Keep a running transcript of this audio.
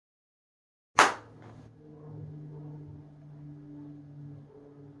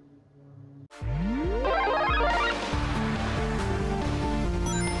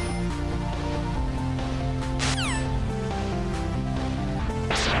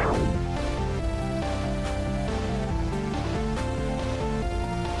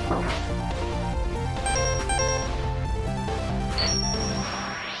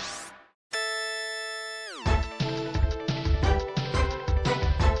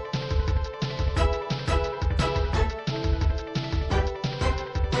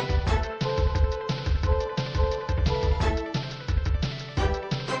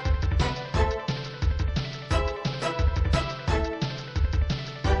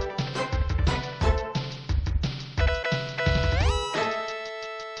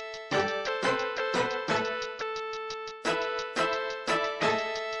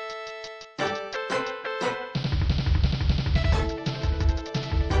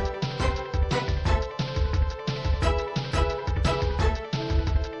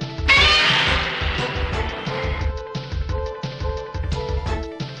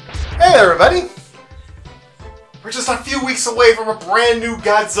Hey everybody! We're just a few weeks away from a brand new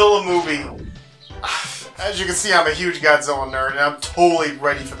Godzilla movie. As you can see, I'm a huge Godzilla nerd and I'm totally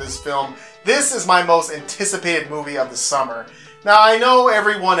ready for this film. This is my most anticipated movie of the summer. Now, I know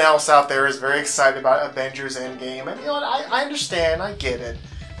everyone else out there is very excited about Avengers Endgame, and you know what, I understand, I get it.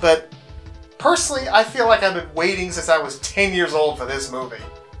 But personally, I feel like I've been waiting since I was 10 years old for this movie.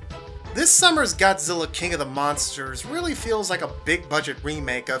 This summer's Godzilla King of the Monsters really feels like a big-budget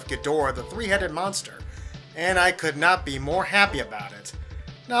remake of Ghidorah the Three-Headed Monster, and I could not be more happy about it.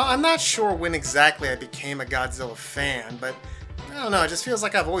 Now, I'm not sure when exactly I became a Godzilla fan, but I don't know, it just feels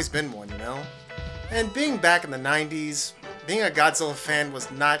like I've always been one, you know? And being back in the 90s, being a Godzilla fan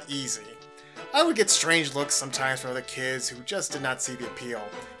was not easy. I would get strange looks sometimes from other kids who just did not see the appeal.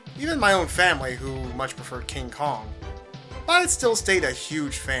 Even my own family, who much preferred King Kong. But I still stayed a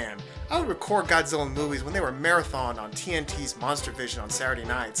huge fan. I would record Godzilla movies when they were marathoned on TNT's Monster Vision on Saturday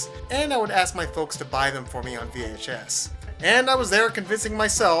nights, and I would ask my folks to buy them for me on VHS. And I was there convincing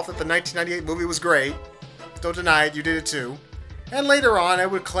myself that the 1998 movie was great. Don't deny it, you did it too. And later on, I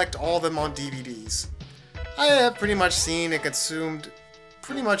would collect all of them on DVDs. I have pretty much seen and consumed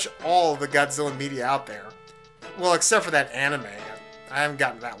pretty much all of the Godzilla media out there. Well, except for that anime. I haven't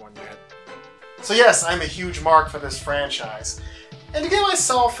gotten that one yet. So yes, I'm a huge mark for this franchise. And to get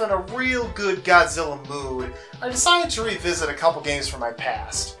myself in a real good Godzilla mood, I decided to revisit a couple games from my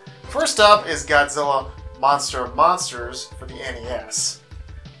past. First up is Godzilla Monster of Monsters for the NES.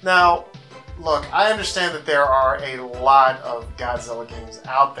 Now, look, I understand that there are a lot of Godzilla games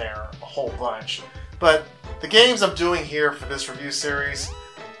out there, a whole bunch, but the games I'm doing here for this review series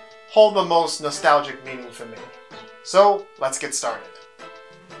hold the most nostalgic meaning for me. So, let's get started.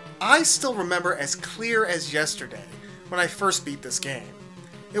 I still remember as clear as yesterday when I first beat this game.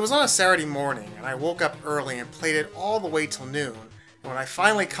 It was on a Saturday morning, and I woke up early and played it all the way till noon, and when I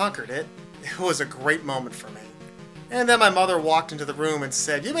finally conquered it, it was a great moment for me. And then my mother walked into the room and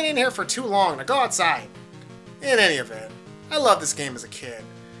said, "You've been in here for too long, now go outside." In any event, I loved this game as a kid,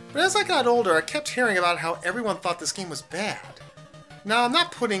 but as I got older, I kept hearing about how everyone thought this game was bad. Now, I'm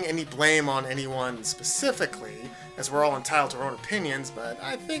not putting any blame on anyone specifically, as we're all entitled to our own opinions, but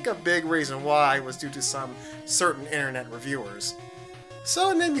I think a big reason why was due to some certain internet reviewers. So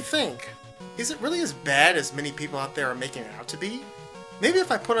it made me think, is it really as bad as many people out there are making it out to be? Maybe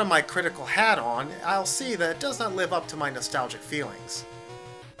if I put on my critical hat on, I'll see that it does not live up to my nostalgic feelings.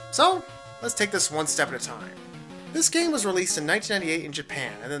 So, let's take this one step at a time. This game was released in 1998 in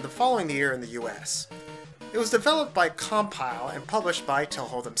Japan, and then the following year in the US. It was developed by Compile and published by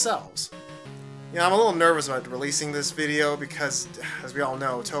Toho themselves. You know, I'm a little nervous about releasing this video because, as we all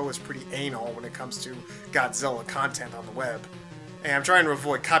know, Toho is pretty anal when it comes to Godzilla content on the web. And I'm trying to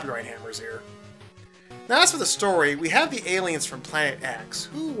avoid copyright hammers here. Now, as for the story, we have the aliens from Planet X,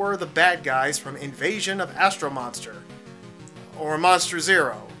 who were the bad guys from Invasion of Astro Monster, or Monster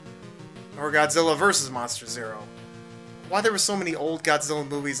Zero, or Godzilla vs. Monster Zero. Why there were so many old Godzilla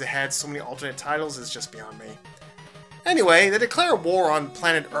movies that had so many alternate titles is just beyond me. Anyway, they declare war on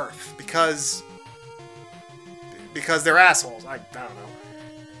planet Earth because they're assholes. I don't know.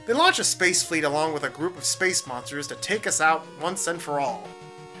 They launch a space fleet along with a group of space monsters to take us out once and for all.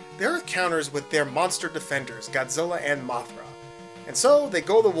 The Earth counters with their monster defenders, Godzilla and Mothra. And so they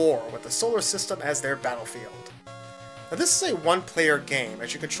go to war with the solar system as their battlefield. Now, this is a one-player game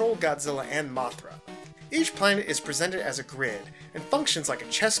as you control Godzilla and Mothra. Each planet is presented as a grid and functions like a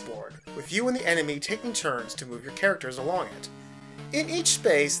chessboard, with you and the enemy taking turns to move your characters along it. In each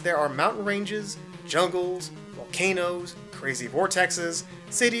space, there are mountain ranges, jungles, volcanoes, crazy vortexes,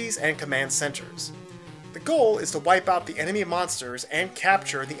 cities, and command centers. The goal is to wipe out the enemy monsters and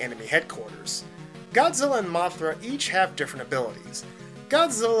capture the enemy headquarters. Godzilla and Mothra each have different abilities.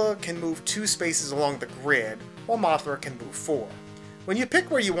 Godzilla can move 2 spaces along the grid, while Mothra can move 4. When you pick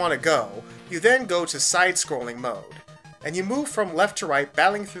where you want to go, you then go to side-scrolling mode, and you move from left to right,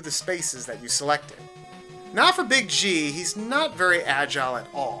 battling through the spaces that you selected. Now for Big G, he's not very agile at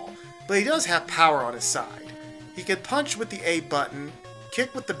all, but he does have power on his side. He can punch with the A button,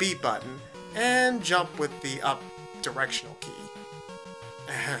 kick with the B button, and jump with the up directional key.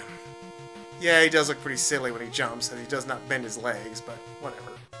 Ahem. Yeah, he does look pretty silly when he jumps, and he does not bend his legs, but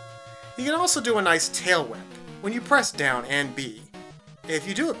whatever. He can also do a nice tail whip when you press down and B. If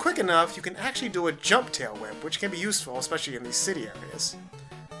you do it quick enough, you can actually do a jump tail whip, which can be useful, especially in these city areas.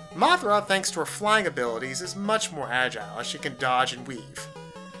 Mothra, thanks to her flying abilities, is much more agile, as she can dodge and weave.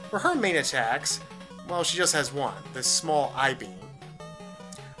 For her main attacks, well, she just has one, this small I-beam.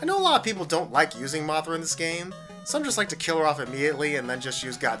 I know a lot of people don't like using Mothra in this game. Some just like to kill her off immediately and then just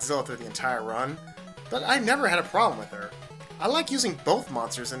use Godzilla through the entire run, but I never had a problem with her. I like using both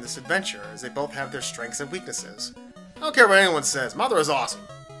monsters in this adventure, as they both have their strengths and weaknesses. I don't care what anyone says, Mothra is awesome.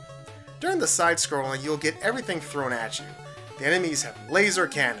 During the side-scrolling, you'll get everything thrown at you. The enemies have laser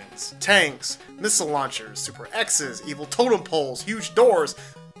cannons, tanks, missile launchers, Super X's, evil totem poles, huge doors,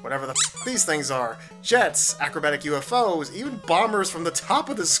 whatever the f these things are, jets, acrobatic UFOs, even bombers from the top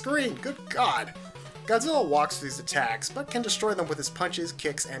of the screen, good god. Godzilla walks through these attacks, but can destroy them with his punches,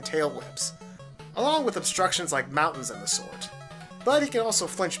 kicks, and tail whips, along with obstructions like mountains and the sort. But he can also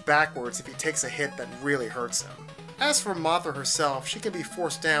flinch backwards if he takes a hit that really hurts him. As for Mothra herself, she can be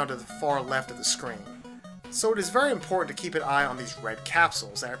forced down to the far left of the screen, so it is very important to keep an eye on these red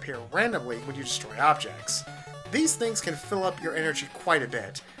capsules that appear randomly when you destroy objects. These things can fill up your energy quite a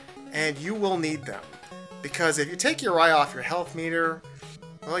bit, and you will need them, because if you take your eye off your health meter,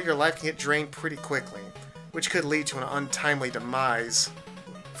 well, your life can get drained pretty quickly, which could lead to an untimely demise.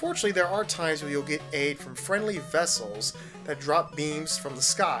 Fortunately, there are times where you'll get aid from friendly vessels that drop beams from the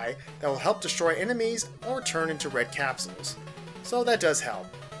sky that will help destroy enemies or turn into red capsules. So that does help,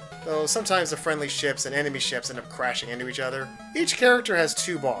 though sometimes the friendly ships and enemy ships end up crashing into each other. Each character has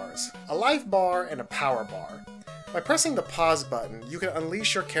 2 bars, a life bar and a power bar. By pressing the pause button, you can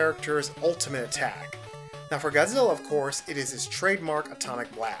unleash your character's ultimate attack. Now for Godzilla, of course, it is his trademark Atomic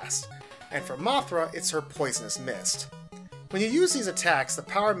Blast, and for Mothra, it's her Poisonous Mist. When you use these attacks, the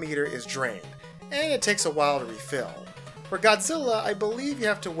power meter is drained, and it takes a while to refill. For Godzilla, I believe you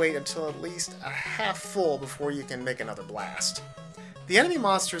have to wait until at least a half full before you can make another blast. The enemy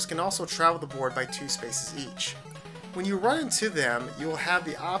monsters can also travel the board by 2 spaces each. When you run into them, you will have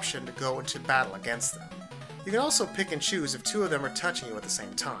the option to go into battle against them. You can also pick and choose if 2 of them are touching you at the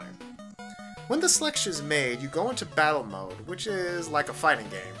same time. When the selection is made, you go into battle mode, which is like a fighting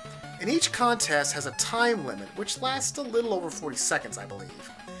game, and each contest has a time limit which lasts a little over 40 seconds, I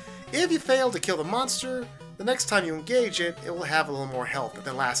believe. If you fail to kill the monster, the next time you engage it, it will have a little more health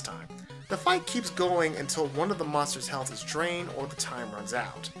than last time. The fight keeps going until one of the monster's health is drained or the time runs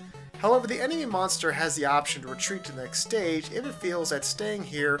out. However, the enemy monster has the option to retreat to the next stage if it feels that staying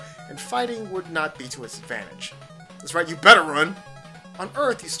here and fighting would not be to its advantage. That's right, you better run! On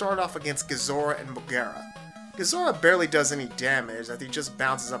Earth, you start off against Ghidorah and Moguera. Ghidorah barely does any damage as he just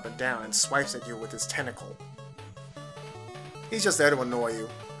bounces up and down and swipes at you with his tentacle. He's just there to annoy you.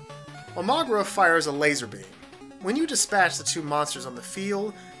 While Moguera fires a laser beam. When you dispatch the 2 monsters on the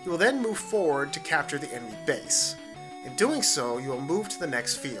field, you will then move forward to capture the enemy base. In doing so, you will move to the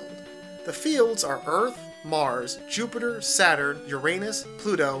next field. The fields are Earth, Mars, Jupiter, Saturn, Uranus,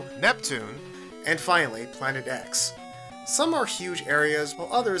 Pluto, Neptune, and finally, Planet X. Some are huge areas, while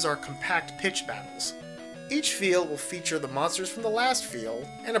others are compact pitch battles. Each field will feature the monsters from the last field,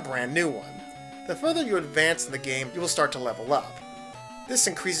 and a brand new one. The further you advance in the game, you will start to level up. This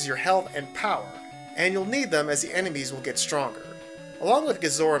increases your health and power, and you'll need them as the enemies will get stronger. Along with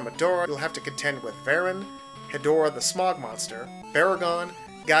Ghidorah and Medora, you'll have to contend with Varan, Hedorah the Smog Monster, Baragon,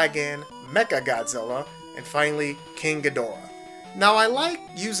 Gigan, Mecha Godzilla, and finally, King Ghidorah. Now I like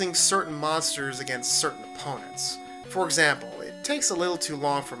using certain monsters against certain opponents. For example, it takes a little too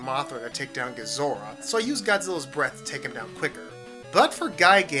long for Mothra to take down Ghidorah, so I use Godzilla's breath to take him down quicker. But for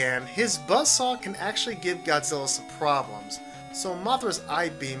Gigan, his buzzsaw can actually give Godzilla some problems, so Mothra's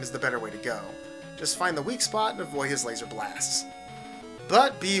I-beam is the better way to go. Just find the weak spot and avoid his laser blasts.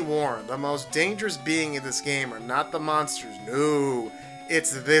 But be warned, the most dangerous being in this game are not the monsters, no,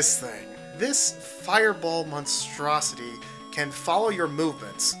 it's this thing. This fireball monstrosity can follow your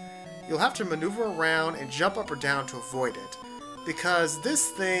movements. You'll have to maneuver around and jump up or down to avoid it, because this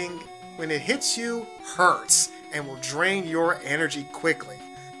thing, when it hits you, hurts and will drain your energy quickly.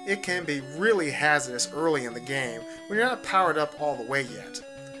 it can be really hazardous early in the game when you're not powered up all the way yet.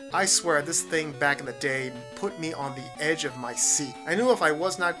 I swear this thing back in the day put me on the edge of my seat. I knew if I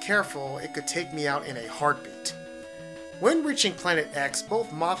was not careful, it could take me out in a heartbeat. When reaching Planet X,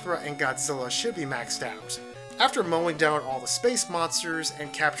 both Mothra and Godzilla should be maxed out. After mowing down all the space monsters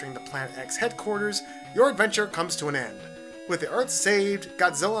and capturing the Planet X headquarters, your adventure comes to an end. With the Earth saved,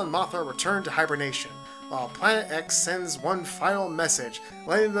 Godzilla and Mothra return to hibernation, while Planet X sends one final message,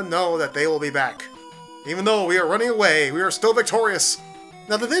 letting them know that they will be back. Even though we are running away, we are still victorious!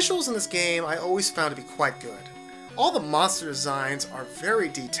 Now the visuals in this game I always found to be quite good. All the monster designs are very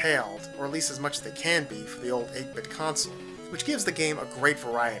detailed, or at least as much as they can be for the old 8-bit console, which gives the game a great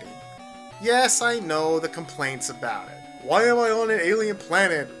variety. Yes, I know the complaints about it. Why am I on an alien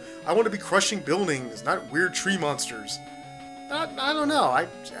planet? I want to be crushing buildings, not weird tree monsters. I don't know,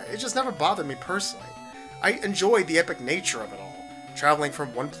 it just never bothered me personally. I enjoyed the epic nature of it all, traveling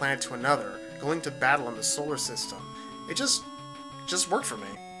from one planet to another, going to battle in the solar system. It just worked for me.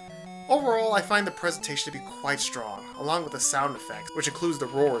 Overall, I find the presentation to be quite strong, along with the sound effects, which includes the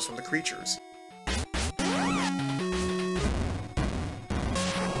roars from the creatures.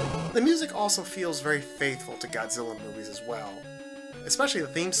 The music also feels very faithful to Godzilla movies as well, especially the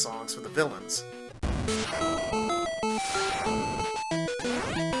theme songs for the villains.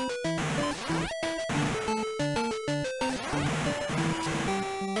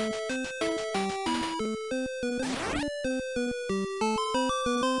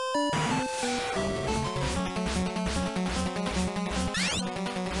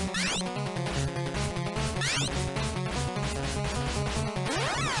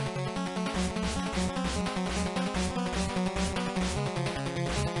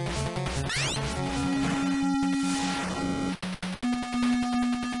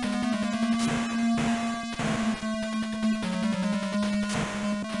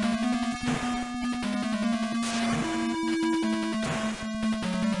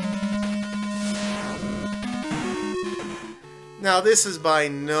 Now this is by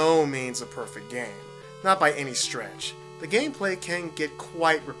no means a perfect game, not by any stretch. The gameplay can get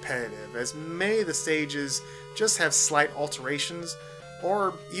quite repetitive, as many of the stages just have slight alterations,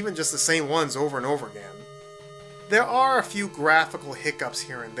 or even just the same ones over and over again. There are a few graphical hiccups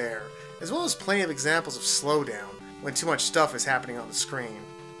here and there, as well as plenty of examples of slowdown when too much stuff is happening on the screen.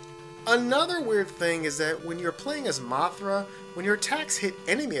 Another weird thing is that when you're playing as Mothra, when your attacks hit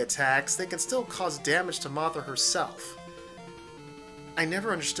enemy attacks, they can still cause damage to Mothra herself. I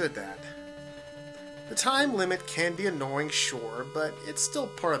never understood that. The time limit can be annoying, sure, but it's still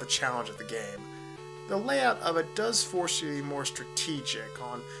part of the challenge of the game. The layout of it does force you to be more strategic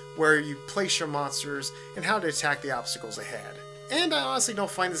on where you place your monsters and how to attack the obstacles ahead. And I honestly don't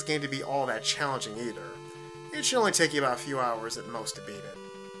find this game to be all that challenging either. It should only take you about a few hours at most to beat it.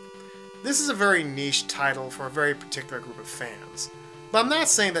 This is a very niche title for a very particular group of fans, but I'm not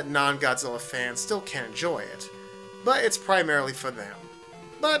saying that non-Godzilla fans still can't enjoy it, but it's primarily for them.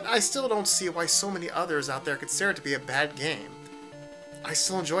 But I still don't see why so many others out there consider it to be a bad game. I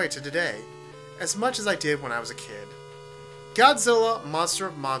still enjoy it to today, as much as I did when I was a kid. Godzilla Monster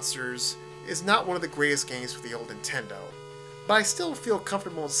of Monsters is not one of the greatest games for the old Nintendo, but I still feel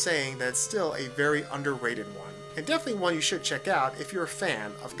comfortable in saying that it's still a very underrated one, and definitely one you should check out if you're a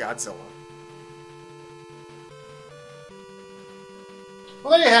fan of Godzilla.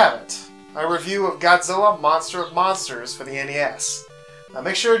 Well, there you have it. My review of Godzilla Monster of Monsters for the NES. Now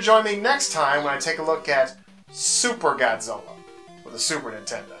make sure to join me next time when I take a look at Super Godzilla for the Super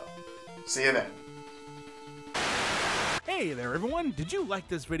Nintendo. See you then. Hey there everyone, did you like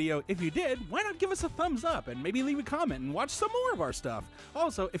this video? If you did, why not give us a thumbs up and maybe leave a comment and watch some more of our stuff.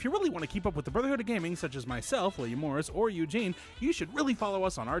 Also, if you really want to keep up with the Brotherhood of Gaming, such as myself, William Morris, or Eugene, you should really follow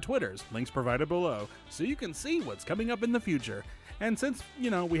us on our Twitters, links provided below, so you can see what's coming up in the future. And since,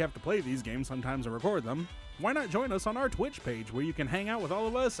 we have to play these games sometimes and record them, why not join us on our Twitch page where you can hang out with all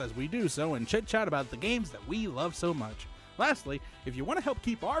of us as we do so and chit-chat about the games that we love so much. Lastly, if you want to help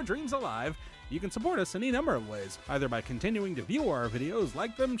keep our dreams alive, you can support us in any number of ways, either by continuing to view our videos,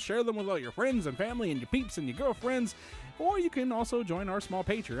 like them, share them with all your friends and family and your peeps and your girlfriends, or you can also join our small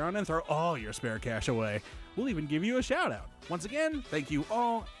Patreon and throw all your spare cash away. We'll even give you a shout out. Once again, thank you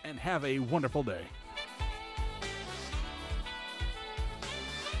all and have a wonderful day.